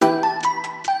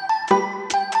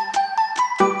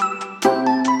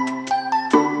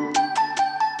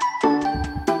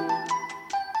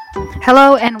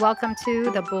Hello and welcome to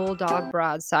the Bulldog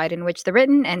Broadside, in which the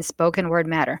written and spoken word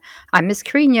matter. I'm Miss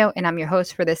Carino, and I'm your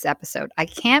host for this episode. I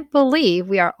can't believe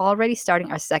we are already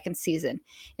starting our second season.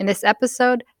 In this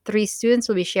episode, 3 students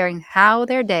will be sharing how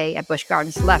their day at Busch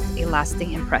Gardens left a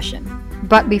lasting impression.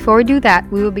 But before we do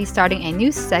that, we will be starting a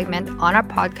new segment on our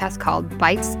podcast called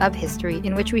Bites of History,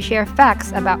 in which we share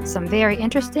facts about some very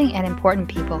interesting and important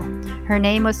people. Her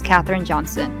name was Katherine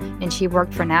Johnson, and she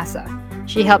worked for NASA.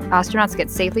 She helped astronauts get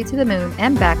safely to the moon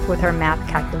and back with her math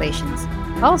calculations.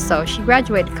 Also, she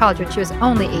graduated college when she was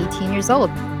only 18 years old.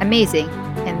 Amazing.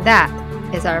 And that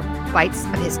is our Bites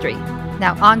of History.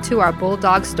 Now on to our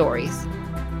Bulldog stories.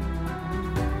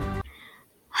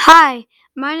 Hi,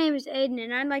 my name is Aiden,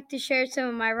 and I'd like to share some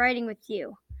of my writing with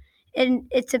you. And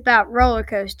it's about roller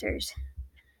coasters.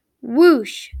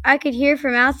 Whoosh! I could hear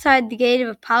from outside the gate of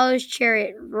Apollo's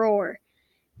chariot roar.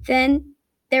 Then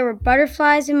there were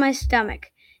butterflies in my stomach.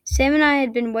 Sam and I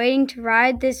had been waiting to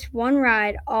ride this one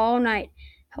ride all night.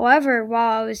 However,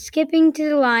 while I was skipping to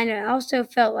the line, I also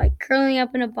felt like curling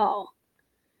up in a ball.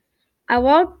 I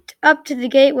walked up to the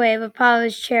gateway of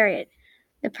Apollo's chariot.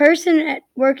 The person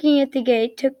working at the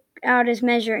gate took out his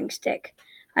measuring stick.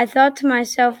 I thought to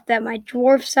myself that my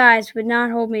dwarf size would not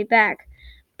hold me back,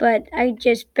 but I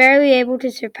just barely able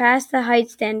to surpass the height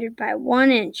standard by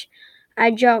 1 inch.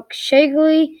 I jogged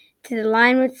shakily to the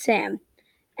line with Sam.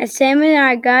 As Sam and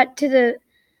I got to the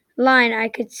line, I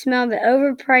could smell the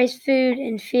overpriced food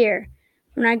and fear.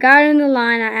 When I got in the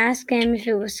line, I asked him if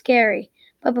it was scary,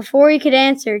 but before he could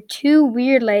answer, 2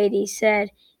 weird ladies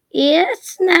said,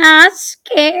 "It's not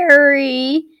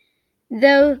scary."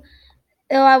 Though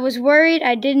I was worried,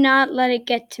 I did not let it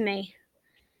get to me.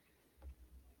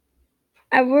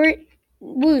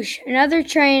 Whoosh, another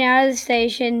train out of the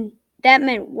station. That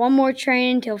meant one more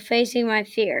train until facing my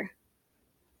fear.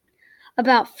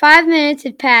 About 5 minutes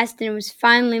had passed and it was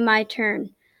finally my turn.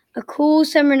 A cool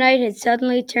summer night had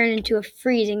suddenly turned into a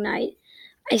freezing night.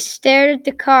 I stared at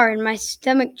the car and my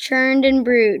stomach churned and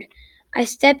brewed. I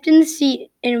stepped in the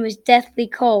seat and it was deathly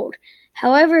cold.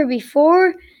 However,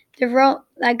 before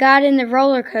I got in the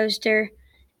roller coaster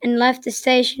and left the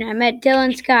station, I met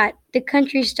Dylan Scott, the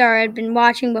country star I had been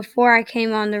watching before I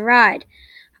came on the ride.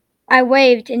 I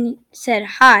waved and said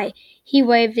hi. He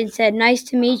waved and said, "Nice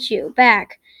to meet you,"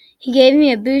 back. He gave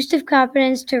me a boost of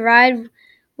confidence to ride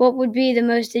what would be the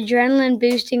most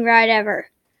adrenaline-boosting ride ever.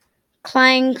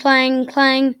 Clang, clang,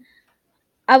 clang.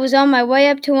 I was on my way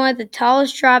up to one of the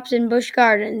tallest drops in Busch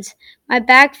Gardens. My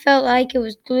back felt like it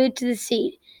was glued to the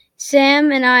seat.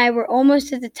 Sam and I were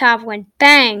almost at the top when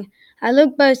bang! I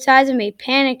looked both sides of me,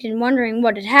 panicked and wondering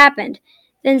what had happened.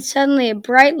 Then suddenly a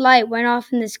bright light went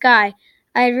off in the sky.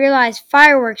 I had realized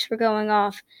fireworks were going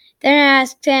off. Then I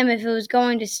asked Sam if it was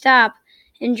going to stop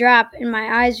and drop, and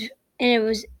it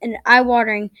was an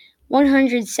eye-watering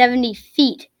 170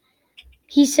 feet.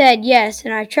 He said yes,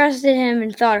 and I trusted him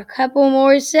and thought a couple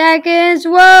more seconds.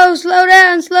 Whoa, slow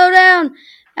down, slow down.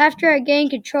 After I gained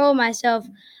control of myself,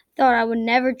 I thought I would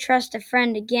never trust a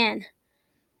friend again.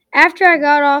 After I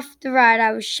got off the ride,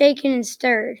 I was shaken and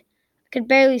stirred. I could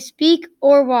barely speak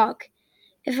or walk.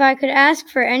 If I could ask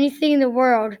for anything in the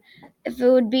world, if it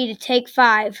would be to take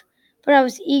 5, but I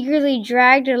was eagerly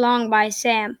dragged along by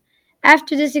Sam.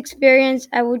 After this experience,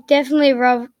 I would definitely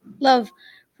love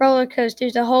roller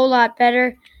coasters a whole lot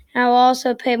better, and I will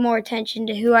also pay more attention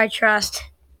to who I trust.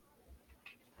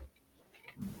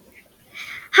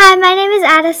 Hi, my name is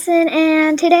Addison,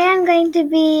 and today I'm going to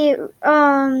be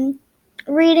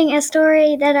reading a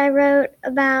story that I wrote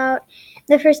about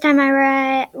the first time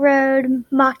I rode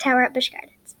Mock Tower at Busch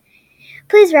Gardens.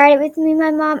 "Please ride it with me," my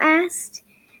mom asked.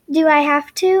 "Do I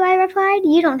have to?" I replied.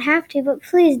 "You don't have to, but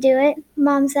please do it,"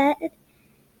 Mom said.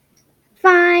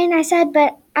 "Fine," I said,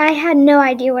 but I had no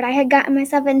idea what I had gotten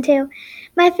myself into.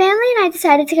 My family and I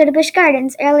decided to go to Busch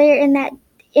Gardens earlier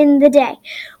in the day.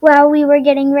 While we were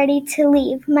getting ready to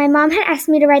leave, my mom had asked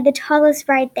me to ride the tallest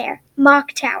ride there,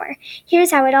 Mock Tower.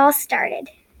 Here's how it all started.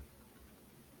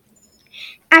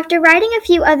 After riding a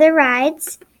few other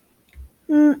rides,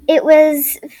 it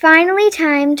was finally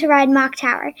time to ride Mock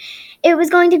Tower. It was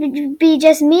going to be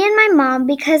just me and my mom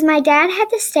because my dad had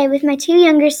to stay with my 2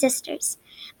 younger sisters,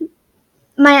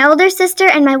 my older sister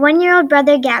and my 1-year-old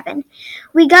brother Gavin.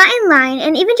 We got in line,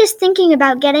 and even just thinking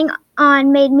about getting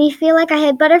on made me feel like I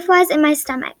had butterflies in my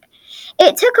stomach.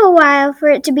 It took a while for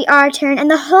it to be our turn, and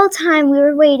the whole time we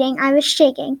were waiting, I was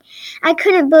shaking. I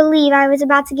couldn't believe I was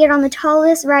about to get on the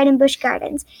tallest ride in Busch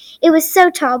Gardens. It was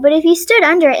so tall, but if you stood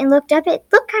under it and looked up, it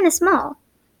looked kind of small.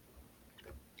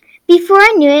 Before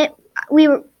I knew it,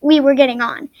 we were getting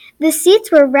on. The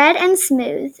seats were red and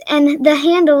smooth, and the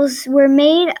handles were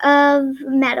made of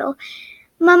metal.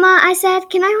 Mama, I said,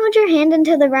 can I hold your hand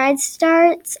until the ride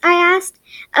starts? I asked.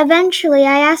 Eventually,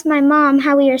 I asked my mom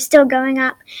how we were still going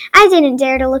up. I didn't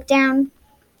dare to look down.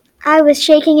 I was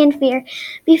shaking in fear.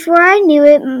 Before I knew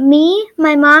it, me,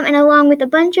 my mom, and along with a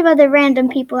bunch of other random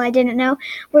people I didn't know,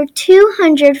 were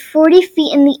 240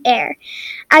 feet in the air.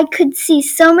 I could see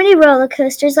so many roller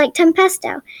coasters like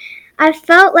Tempesto. I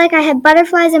felt like I had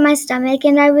butterflies in my stomach,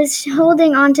 and I was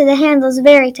holding onto the handles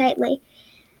very tightly.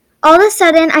 All of a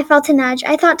sudden, I felt a nudge.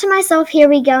 I thought to myself, here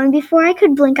we go, and before I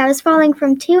could blink, I was falling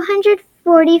from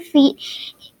 240 feet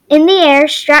in the air,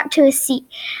 strapped to a seat.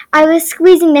 I was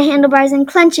squeezing the handlebars and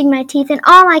clenching my teeth, and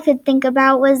all I could think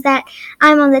about was that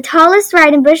I'm on the tallest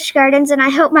ride in Busch Gardens, and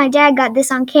I hope my dad got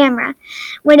this on camera.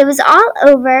 When it was all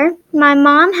over, my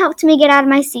mom helped me get out of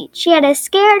my seat. She had a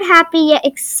scared, happy, yet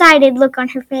excited look on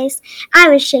her face. I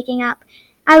was shaking up.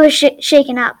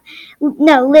 Shaken up.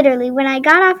 No, literally, when I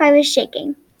got off, I was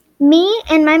shaking. Me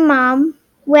and my mom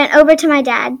went over to my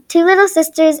dad, two little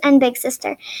sisters and big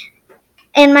sister,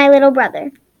 and my little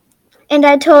brother. And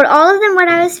I told all of them what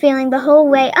I was feeling the whole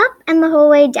way up and the whole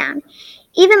way down.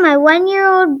 Even my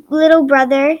 1-year-old little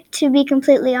brother, to be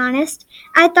completely honest.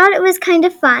 I thought it was kind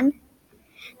of fun.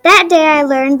 That day I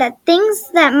learned that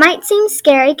things that might seem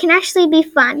scary can actually be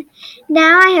fun.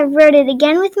 Now I have rode it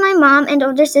again with my mom and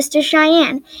older sister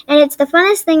Cheyenne, and it's the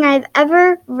funnest thing I've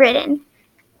ever ridden.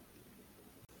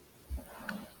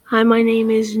 Hi, my name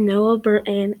is Noah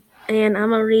Burton, and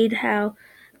I'm gonna read how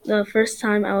the first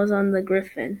time I was on the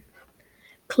Griffin.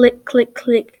 Click, click,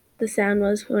 click, the sound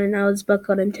was when I was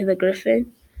buckled into the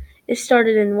Griffin. It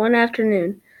started in one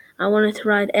afternoon. I wanted to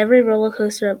ride every roller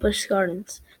coaster at Busch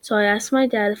Gardens, so I asked my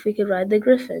dad if we could ride the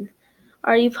Griffin.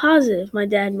 Are you positive? My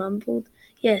dad mumbled.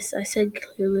 Yes, I said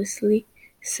cluelessly.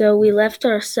 So we left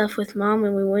our stuff with Mom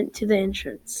and we went to the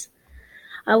entrance.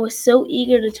 I was so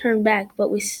eager to turn back, but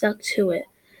we stuck to it.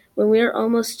 When we were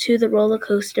almost to the roller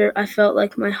coaster, I felt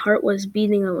like my heart was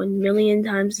beating 1,000,000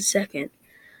 times a second.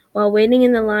 While waiting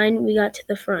in the line, we got to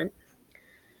the front.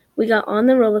 We got on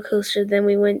the roller coaster, then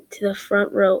we went to the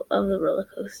front row of the roller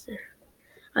coaster.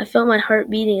 I felt my heart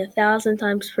beating 1,000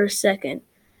 times per second.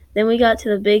 Then we got to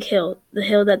the big hill, the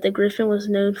hill that the Griffin was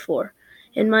known for.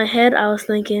 In my head, I was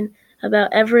thinking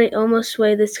about every almost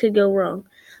way this could go wrong.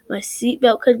 My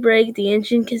seatbelt could break, the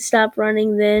engine could stop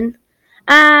running, then...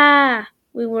 Ah!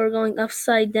 We were going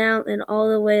upside down and all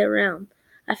the way around.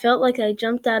 I felt like I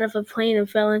jumped out of a plane and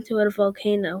fell into a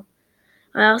volcano.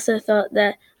 I also thought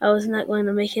that I was not going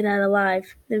to make it out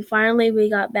alive. Then finally we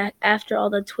got back after all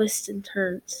the twists and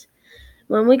turns.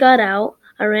 When we got out,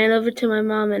 I ran over to my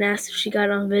mom and asked if she got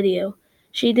on video.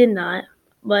 She did not,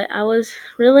 but I was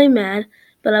really mad,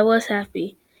 but I was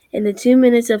happy. In the 2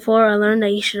 minutes before, I learned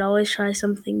that you should always try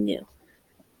something new.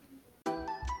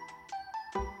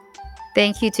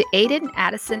 Thank you to Aiden,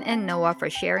 Addison, and Noah for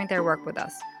sharing their work with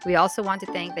us. We also want to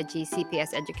thank the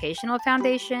GCPS Educational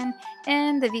Foundation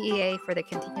and the VEA for their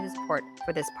continued support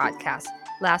for this podcast.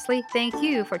 Lastly, thank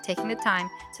you for taking the time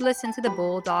to listen to the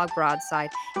Bulldog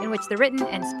Broadside, in which the written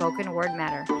and spoken word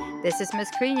matter. This is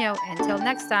Ms. Carino. Until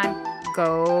next time,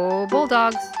 go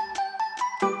Bulldogs!